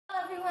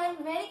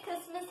everyone, Merry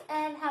Christmas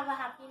and have a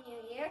Happy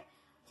New Year.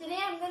 Today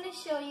I'm going to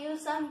show you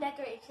some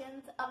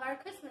decorations of our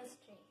Christmas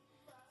tree.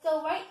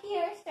 So right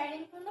here,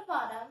 starting from the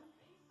bottom,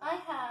 I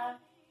have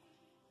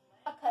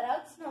a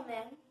cutout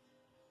snowman,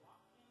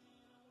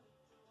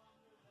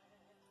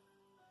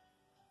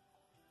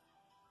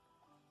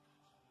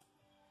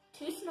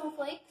 two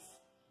snowflakes,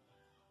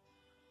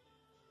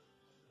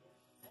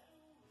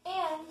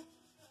 and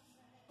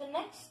the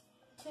next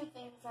two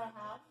things I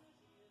have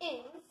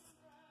is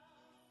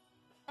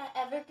an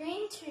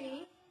evergreen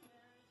tree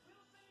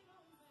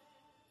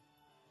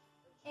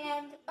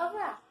and a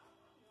wrap.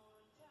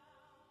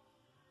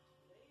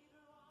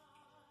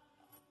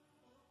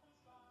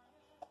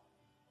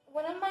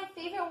 One of my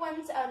favorite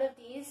ones out of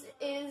these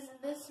is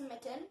this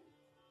mitten.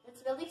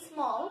 It's really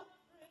small.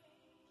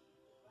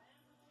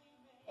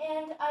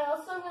 And I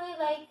also really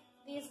like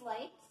these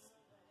lights.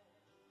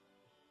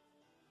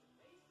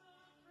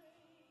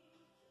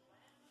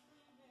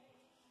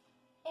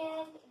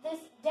 And this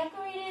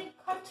decorated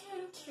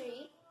cartoon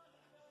tree.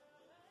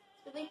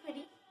 It's really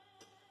pretty.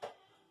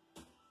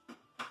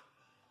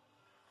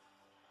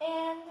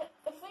 And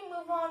if we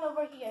move on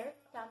over here,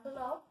 down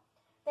below,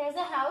 there's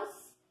a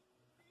house.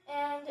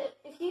 And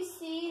if you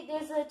see,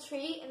 there's a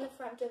tree in the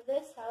front of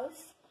this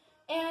house.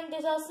 And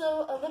there's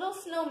also a little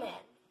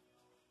snowman.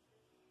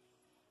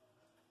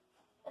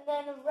 And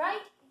then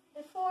right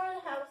before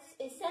the house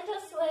is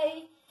Santa's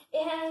sleigh.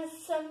 It has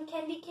some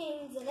candy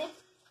canes in it.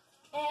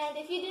 And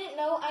if you didn't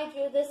know, I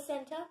drew this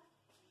Santa.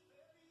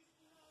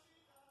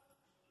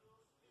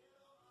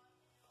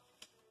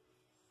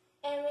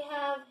 And we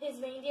have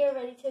his reindeer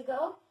ready to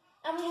go.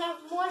 And we have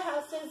more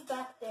houses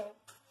back there.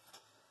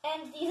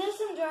 And these are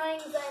some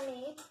drawings I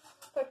made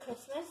for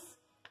Christmas.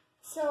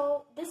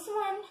 So this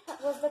one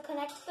was the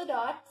connect the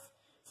dots.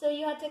 So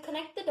you had to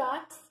connect the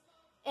dots.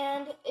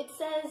 And it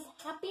says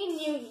Happy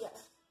New Year.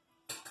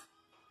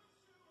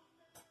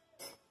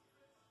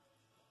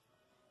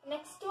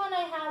 Next one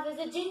I have is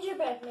a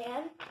gingerbread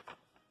man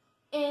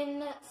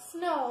in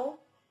snow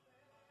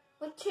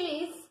with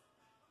trees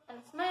and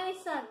a smiley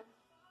sun.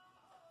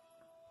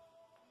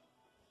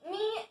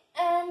 Me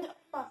and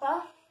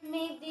Papa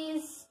made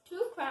these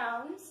two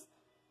crowns.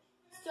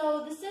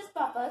 So this is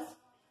Papa's.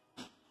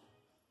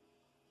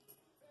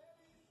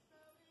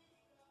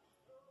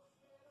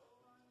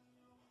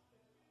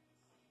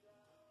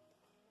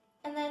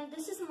 And then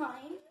this is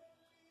mine.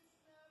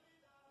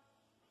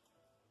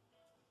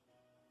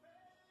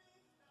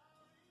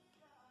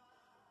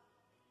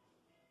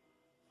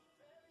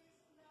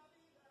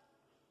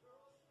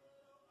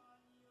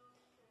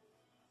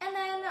 And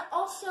then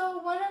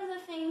also one of the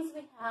things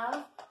we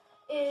have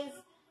is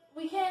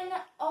we can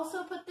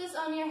also put this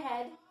on your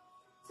head.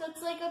 So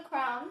it's like a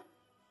crown.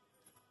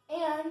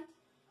 And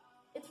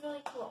it's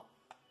really cool.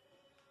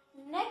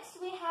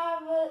 Next we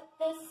have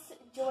this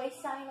joy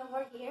sign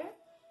over here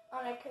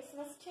on our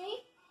Christmas tree.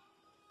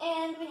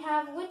 And we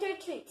have winter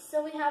treats.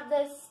 So we have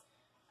this,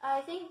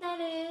 I think that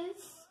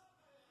is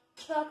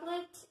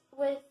chocolate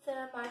with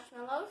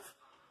marshmallows.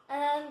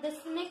 And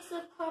this mix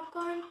with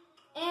popcorn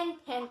and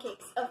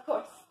pancakes, of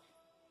course.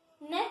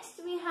 Next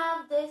we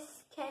have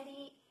this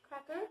candy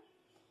cracker.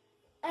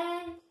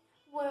 And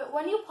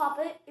when you pop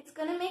it, it's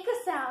going to make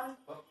a sound.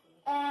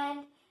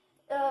 And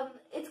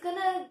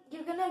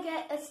you're gonna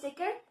get a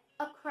sticker,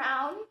 a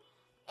crown,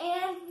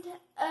 and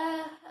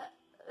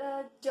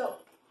a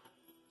joke.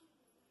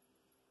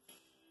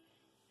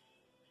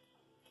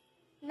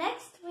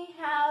 Next we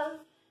have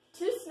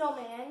two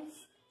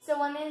snowmans. So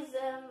one is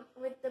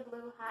with the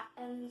blue hat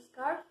and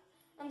scarf,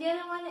 and the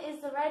other one is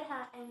the red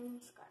hat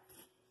and scarf.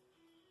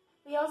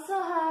 We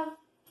also have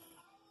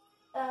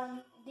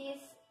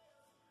these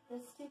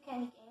two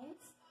candy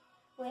canes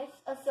with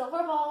a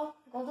silver ball,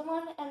 golden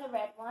one, and a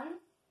red one.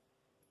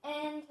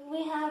 And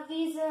we have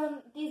these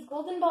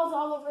golden balls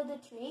all over the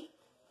tree.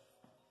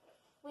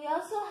 We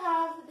also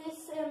have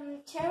this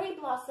cherry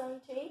blossom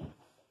tree.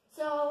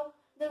 So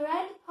the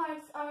red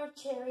parts are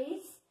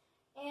cherries,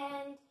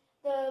 and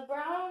the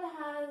brown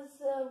has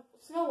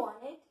snow on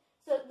it,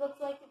 so it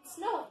looks like it's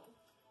snowing.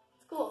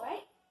 It's cool,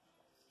 right?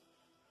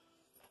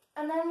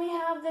 And then we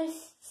have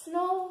this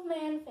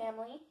snowman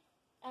family,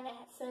 and it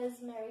says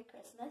Merry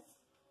Christmas.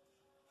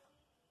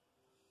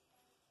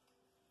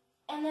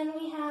 And then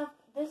we have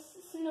this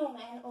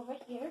snowman over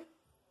here.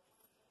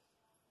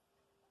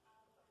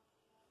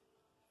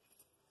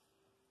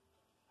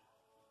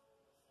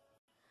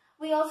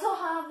 We also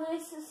have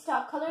this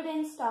colored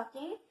in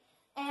stocking.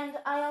 And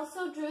I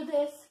also drew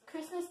this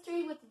Christmas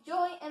tree with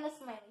joy and a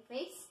smiley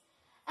face.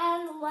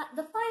 And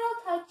the final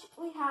touch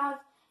we have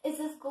is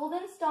this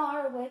golden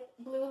star with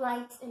blue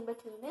lights in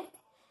between it.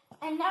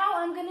 And now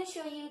I'm going to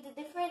show you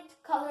the different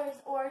colors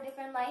or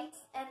different lights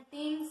and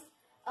themes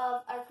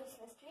of our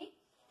Christmas tree.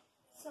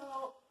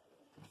 So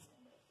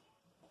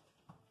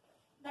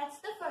that's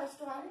the first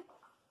one.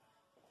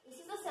 This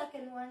is the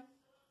second one.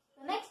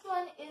 The next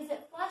one is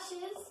it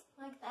flashes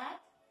like that.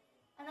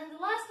 And then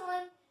the last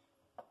one,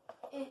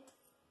 it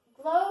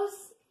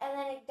glows and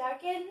then it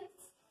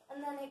darkens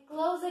and then it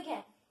glows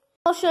again.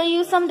 I'll show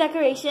you some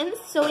decorations.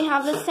 So we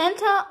have the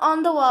Santa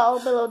on the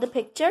wall below the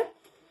picture.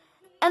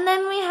 And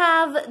then we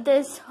have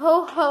this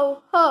ho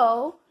ho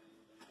ho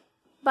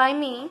by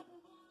me.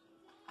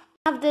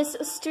 We have this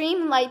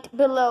stream light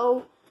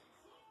below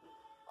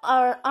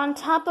or on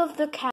top of the cat.